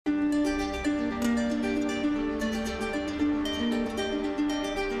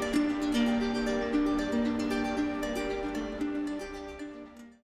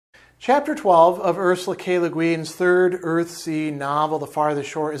Chapter 12 of Ursula K. Leguin's third Earthsea novel, The Farthest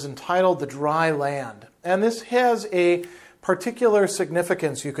Shore, is entitled The Dry Land. And this has a particular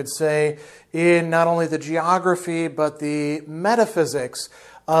significance, you could say, in not only the geography, but the metaphysics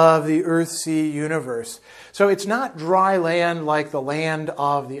of the Earthsea universe. So it's not dry land like the land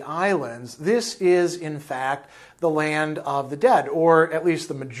of the islands. This is, in fact, the land of the dead, or at least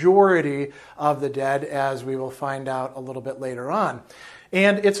the majority of the dead, as we will find out a little bit later on.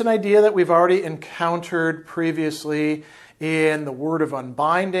 And it's an idea that we've already encountered previously in The Word of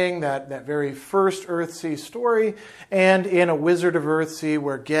Unbinding, that very first Earthsea story, and in A Wizard of Earthsea,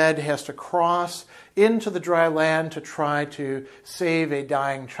 where Ged has to cross into the dry land to try to save a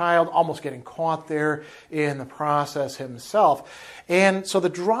dying child, almost getting caught there in the process himself. And so the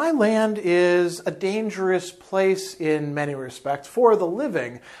dry land is a dangerous place in many respects for the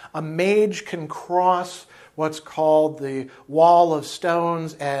living. A mage can cross what's called the wall of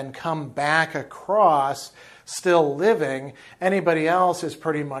stones and come back across still living. Anybody else is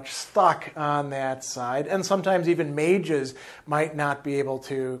pretty much stuck on that side, and sometimes even mages might not be able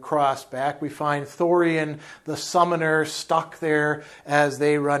to cross back. We find Thorian the summoner stuck there as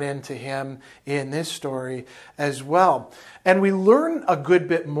they run into him in this story as well. And we learn a good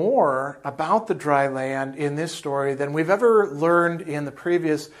bit more about the dry land in this story than we've ever learned in the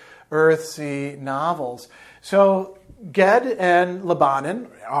previous Earthsea novels. So Ged and Lebannen,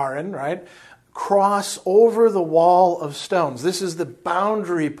 Arren, right, cross over the wall of stones. This is the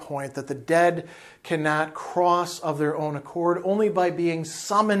boundary point that the dead cannot cross of their own accord, only by being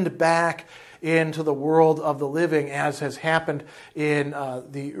summoned back into the world of the living, as has happened in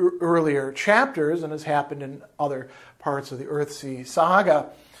the earlier chapters and has happened in other parts of the Earthsea saga.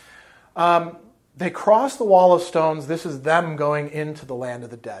 They cross the wall of stones. This is them going into the land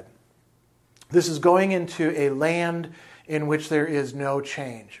of the dead. This is going into a land in which there is no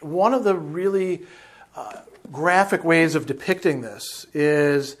change. One of the really graphic ways of depicting this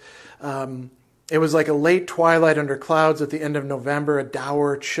is it was like a late twilight under clouds at the end of November, a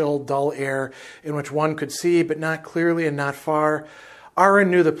dour, chill, dull air in which one could see, but not clearly and not far. Arren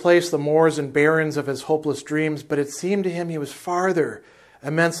knew the place, the moors and barrens of his hopeless dreams, but it seemed to him he was farther,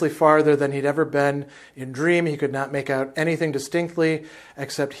 immensely farther than he'd ever been in dream. He could not make out anything distinctly,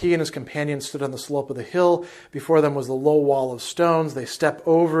 except he and his companion stood on the slope of the hill. Before them was the low wall of stones. They step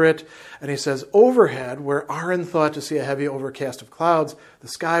over it, and he says, overhead, where Arren thought to see a heavy overcast of clouds, the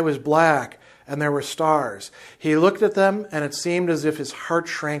sky was black, and there were stars. He looked at them, and it seemed as if his heart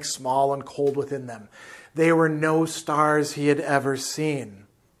shrank small and cold within them. They were no stars he had ever seen.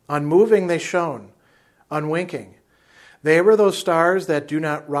 Unmoving they shone, unwinking. They were those stars that do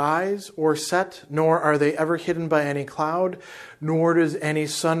not rise or set, nor are they ever hidden by any cloud, nor does any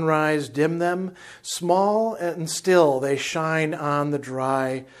sunrise dim them. Small and still they shine on the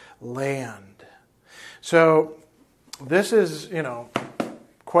dry land. So this is,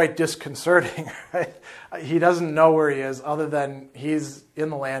 quite disconcerting, right? He doesn't know where he is other than he's in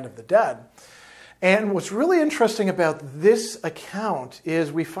the land of the dead. And what's really interesting about this account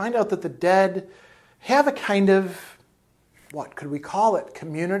is we find out that the dead have a kind of, what could we call it,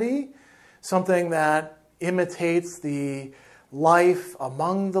 community? Something that imitates the life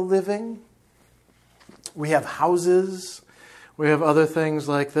among the living. We have houses. We have other things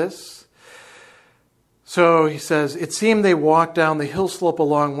like this. So he says, it seemed they walked down the hill slope a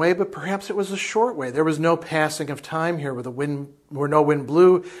long way, but perhaps it was a short way. There was no passing of time here where no wind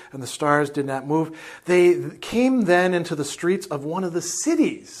blew and the stars did not move. They came then into the streets of one of the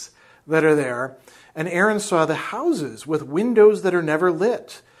cities that are there, and Arren saw the houses with windows that are never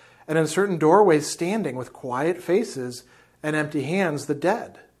lit, and in certain doorways standing with quiet faces and empty hands the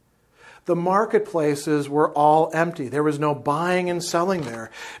dead. The marketplaces were all empty. There was no buying and selling there,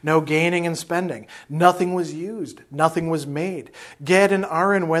 no gaining and spending. Nothing was used. Nothing was made. Ged and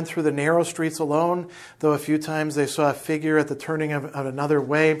Arren went through the narrow streets alone, though a few times they saw a figure at the turning of another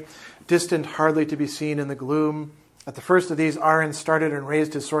way, distant hardly to be seen in the gloom. At the first of these, Arren started and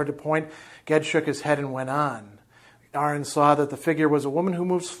raised his sword to point. Ged shook his head and went on. Arren saw that the figure was a woman who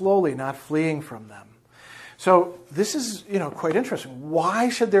moved slowly, not fleeing from them. So this is, quite interesting. Why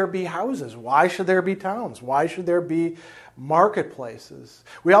should there be houses? Why should there be towns? Why should there be marketplaces?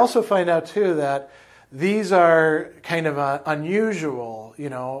 We also find out, too, that these are kind of unusual.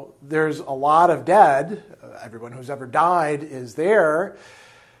 There's a lot of dead. Everyone who's ever died is there.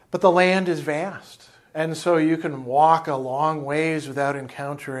 But the land is vast. And so you can walk a long ways without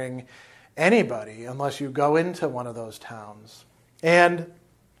encountering anybody unless you go into one of those towns. And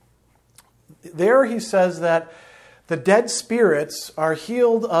there he says that the dead spirits are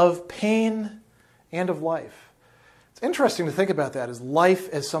healed of pain and of life. interesting to think about that, is life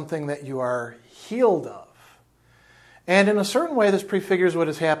as something that you are healed of. And in a certain way, this prefigures what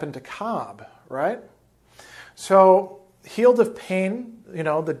has happened to Cobb, right? So, healed of pain,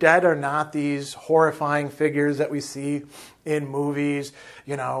 the dead are not these horrifying figures that we see in movies,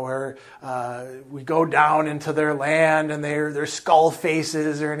 where we go down into their land and they're skull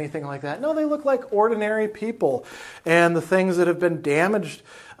faces or anything like that. No, they look like ordinary people. And the things that have been damaged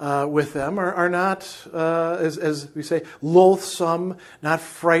with them are not, as we say, loathsome, not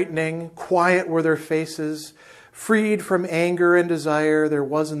frightening. Quiet were their faces, freed from anger and desire. There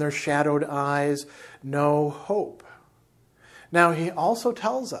was in their shadowed eyes no hope. Now, he also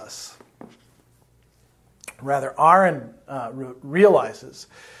tells us, rather, Arren realizes,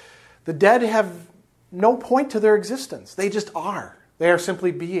 the dead have no point to their existence. They just are. They are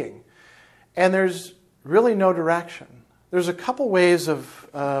simply being. And there's really no direction. There's a couple ways of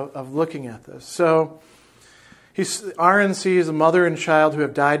looking at this. So, Arren sees a mother and child who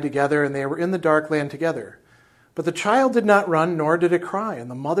have died together, and they were in the dark land together. But the child did not run, nor did it cry,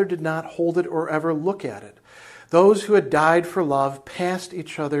 and the mother did not hold it or ever look at it. Those who had died for love passed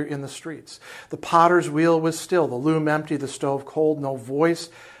each other in the streets. The potter's wheel was still, the loom empty, the stove cold, no voice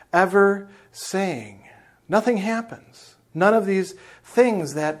ever saying. Nothing happens. None of these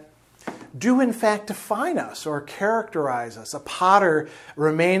things that do in fact define us or characterize us. A potter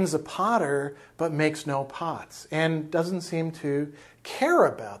remains a potter but makes no pots and doesn't seem to care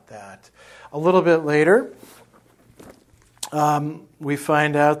about that. A little bit later, we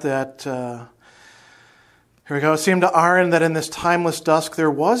find out that... here we go. It seemed to Arren that in this timeless dusk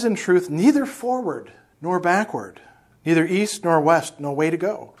there was in truth neither forward nor backward, neither east nor west, no way to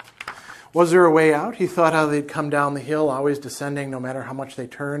go. Was there a way out? He thought how they'd come down the hill, always descending no matter how much they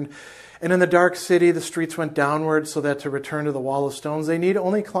turned. And in the dark city the streets went downward, so that to return to the wall of stones they need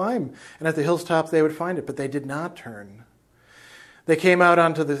only climb, and at the hilltop they would find it, but they did not turn. They came out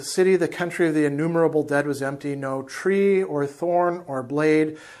onto the city. The country of the innumerable dead was empty. No tree or thorn or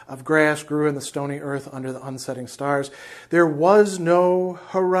blade of grass grew in the stony earth under the unsetting stars. There was no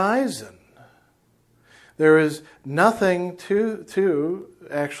horizon. There is nothing to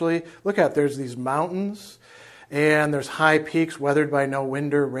actually look at. There's these mountains, and there's high peaks weathered by no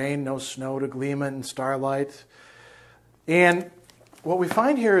wind or rain, no snow to gleam in starlight. And what we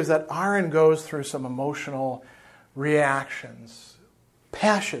find here is that Arren goes through some emotional reactions.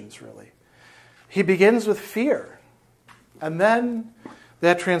 Passions, really. He begins with fear, and then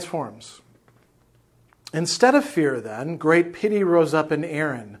that transforms. Instead of fear, then, great pity rose up in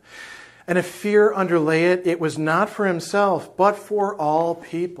Arren, and if fear underlay it, it was not for himself, but for all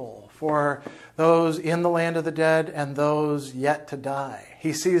people, for those in the land of the dead and those yet to die.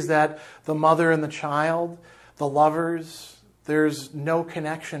 He sees that the mother and the child, the lovers, there's no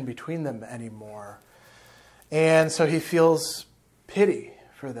connection between them anymore. And so he feels pity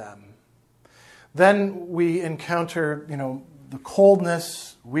for them. Then we encounter, the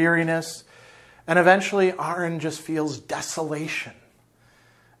coldness, weariness, and eventually Arren just feels desolation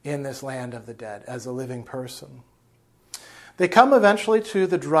in this land of the dead as a living person. They come eventually to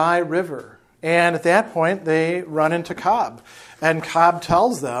the dry river, and at that point they run into Cobb. And Cobb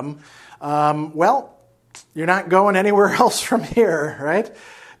tells them, well, you're not going anywhere else from here, right?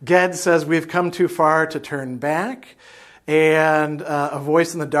 Ged says, we've come too far to turn back. And a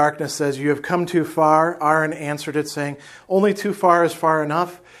voice in the darkness says, you have come too far. Arren answered it, saying, only too far is far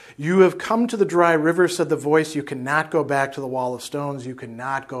enough. You have come to the dry river, said the voice. You cannot go back to the wall of stones. You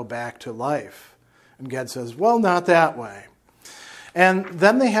cannot go back to life. And Ged says, well, not that way. And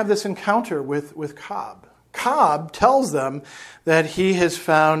then they have this encounter with Cobb. Cobb tells them that he has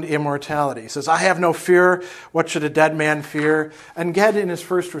found immortality. He says, I have no fear. What should a dead man fear? And Ged, in his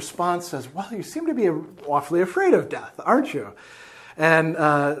first response, says, well, you seem to be awfully afraid of death, aren't you? And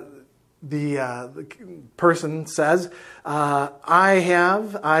the person says,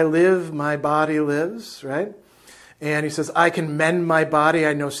 I live, my body lives, right? And he says, I can mend my body.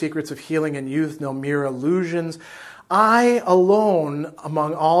 I know secrets of healing and youth, no mere illusions. I alone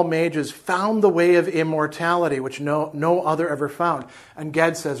among all mages found the way of immortality, which no other ever found. And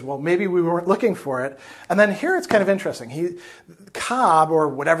Ged says, well, maybe we weren't looking for it. And then here it's kind of interesting. Cobb, or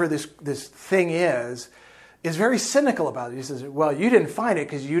whatever this thing is very cynical about it. He says, well, you didn't find it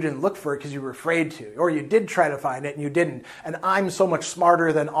because you didn't look for it because you were afraid to. Or you did try to find it and you didn't. And I'm so much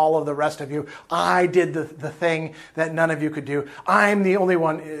smarter than all of the rest of you. I did the thing that none of you could do. I'm the only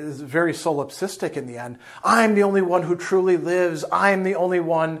one, is very solipsistic in the end. I'm the only one who truly lives. I'm the only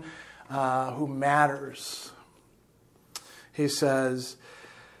one who matters. He says,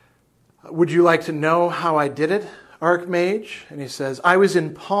 would you like to know how I did it? Archmage, and he says, I was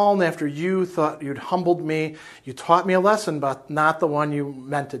in Palm after you thought you'd humbled me. You taught me a lesson, but not the one you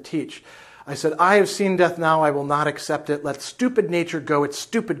meant to teach. I said, I have seen death now. I will not accept it. Let stupid nature go its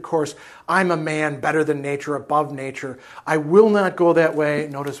stupid course. I'm a man better than nature, above nature. I will not go that way.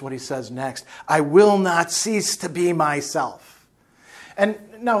 Notice what he says next. I will not cease to be myself. And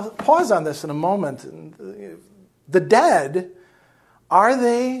now pause on this in a moment. The dead, are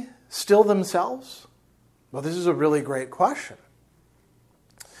they still themselves? Well, this is a really great question.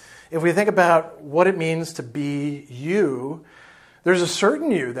 If we think about what it means to be you, there's a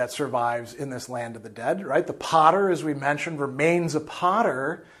certain you that survives in this land of the dead, right? The potter, as we mentioned, remains a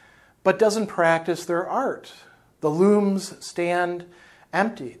potter, but doesn't practice their art. The looms stand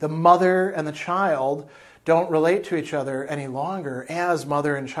empty. The mother and the child don't relate to each other any longer as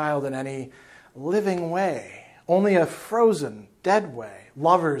mother and child in any living way. Only a frozen, dead way.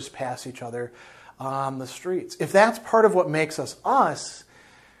 Lovers pass each other on the streets. If that's part of what makes us us,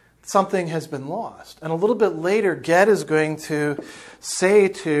 something has been lost. And a little bit later, Ged is going to say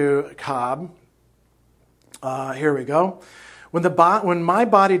to Cobb, here we go, when my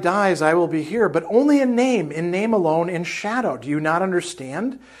body dies, I will be here, but only in name alone, in shadow. Do you not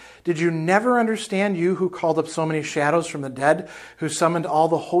understand? Did you never understand, you who called up so many shadows from the dead, who summoned all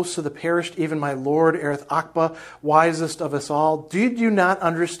the hosts of the perished, even my lord, Erith Akba, wisest of us all? Did you not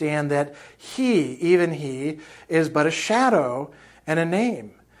understand that he, even he, is but a shadow and a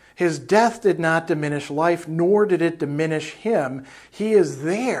name? His death did not diminish life, nor did it diminish him. He is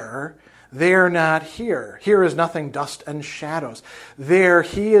there, they're not here. Here is nothing, dust and shadows. There,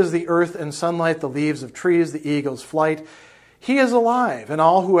 he is the earth and sunlight, the leaves of trees, the eagle's flight. He is alive, and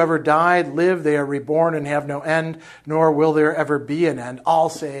all who ever died live. They are reborn and have no end, nor will there ever be an end, all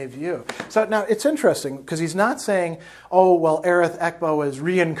save you. So now it's interesting, because he's not saying, oh, well, Erith Ekbo was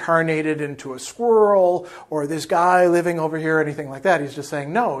reincarnated into a squirrel, or this guy living over here, or anything like that. He's just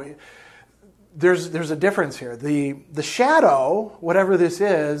saying, no, there's a difference here. The shadow, whatever this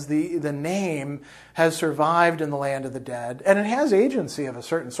is, the name, has survived in the land of the dead, and it has agency of a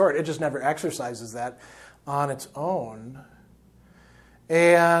certain sort. It just never exercises that on its own.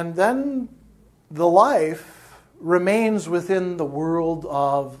 And then the life remains within the world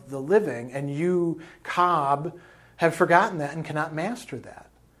of the living, and you, Cobb, have forgotten that and cannot master that.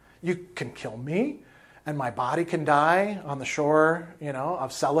 You can kill me, and my body can die on the shore,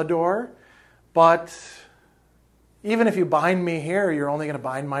 of Celador, but even if you bind me here, you're only going to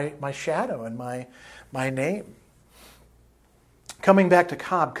bind my shadow and my name. Coming back to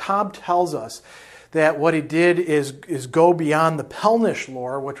Cobb tells us that what he did is go beyond the Pelnish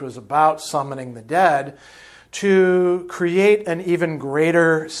lore, which was about summoning the dead, to create an even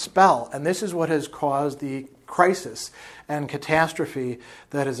greater spell. And this is what has caused the crisis and catastrophe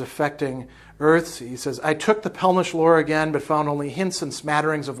that is affecting Earthsea. He says, I took the Pelnish lore again, but found only hints and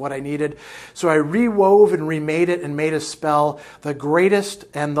smatterings of what I needed. So I rewove and remade it and made a spell, the greatest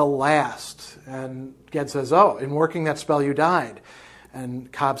and the last. And Ged says, oh, in working that spell you died.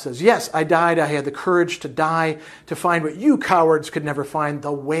 And Cobb says, yes, I died. I had the courage to die, to find what you cowards could never find,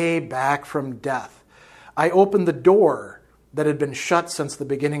 the way back from death. I opened the door that had been shut since the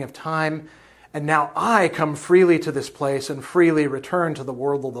beginning of time, and now I come freely to this place and freely return to the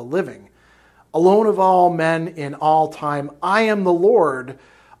world of the living. Alone of all men in all time, I am the Lord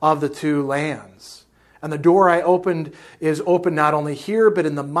of the two lands. And the door I opened is open not only here, but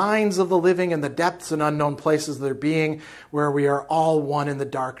in the minds of the living, in the depths and unknown places of their being, where we are all one in the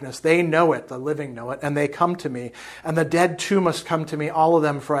darkness. They know it, the living know it, and they come to me. And the dead too must come to me, all of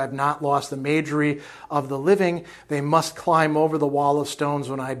them, for I have not lost the magery of the living. They must climb over the wall of stones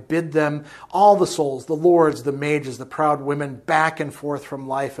when I bid them, all the souls, the lords, the mages, the proud women, back and forth from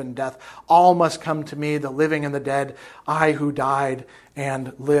life and death. All must come to me, the living and the dead, I who died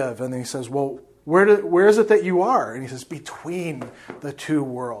and live. And then he says, well, where is it that you are? And he says, between the two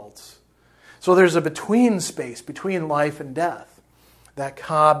worlds. So there's a between space, between life and death, that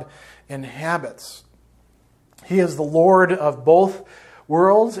Cobb inhabits. He is the Lord of both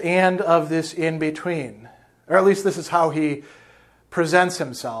worlds and of this in-between. Or at least this is how he presents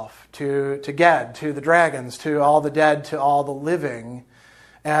himself to Ged, to the dragons, to all the dead, to all the living,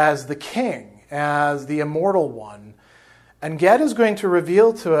 as the king, as the immortal one. And Ged is going to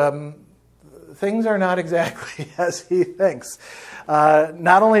reveal to him things are not exactly as he thinks.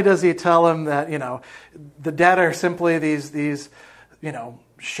 Not only does he tell him that, the dead are simply these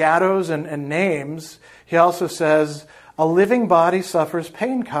shadows and names, he also says, a living body suffers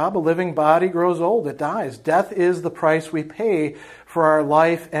pain, Cobb. A living body grows old. It dies. Death is the price we pay for our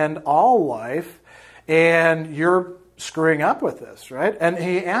life and all life. And you're screwing up with this, right? And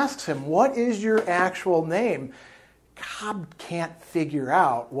he asks him, what is your actual name? Cobb can't figure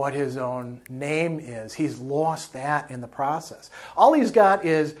out what his own name is. He's lost that in the process. All he's got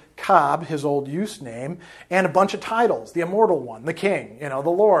is Cobb, his old use name, and a bunch of titles. The Immortal One, the King, the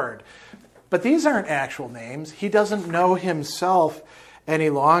Lord. But these aren't actual names. He doesn't know himself any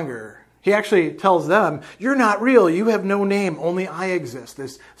longer. He actually tells them, you're not real. You have no name. Only I exist.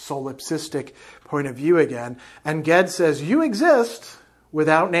 This solipsistic point of view again. And Ged says, you exist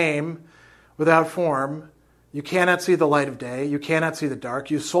without name, without form. You cannot see the light of day. You cannot see the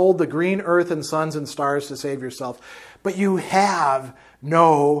dark. You sold the green earth and suns and stars to save yourself. But you have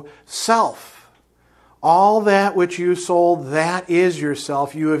no self. All that which you sold, that is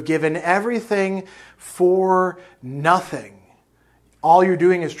yourself. You have given everything for nothing. All you're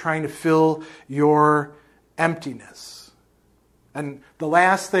doing is trying to fill your emptiness. And the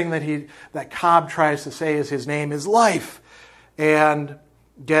last thing that Cobb tries to say is his name is life. And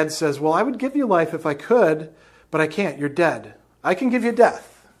Ged says, well, I would give you life if I could, but I can't. You're dead. I can give you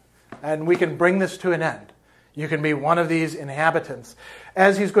death, and we can bring this to an end. You can be one of these inhabitants,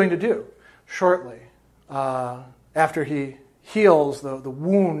 as he's going to do shortly, after he heals the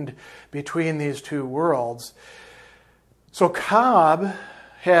wound between these two worlds. So Cobb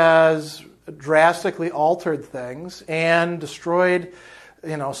has drastically altered things and destroyed,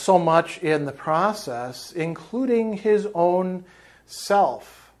 so much in the process, including his own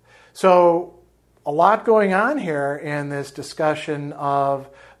self. So a lot going on here in this discussion of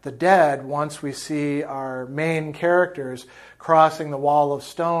the dead once we see our main characters crossing the wall of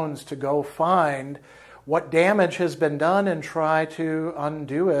stones to go find what damage has been done and try to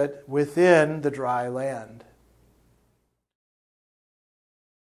undo it within the dry land.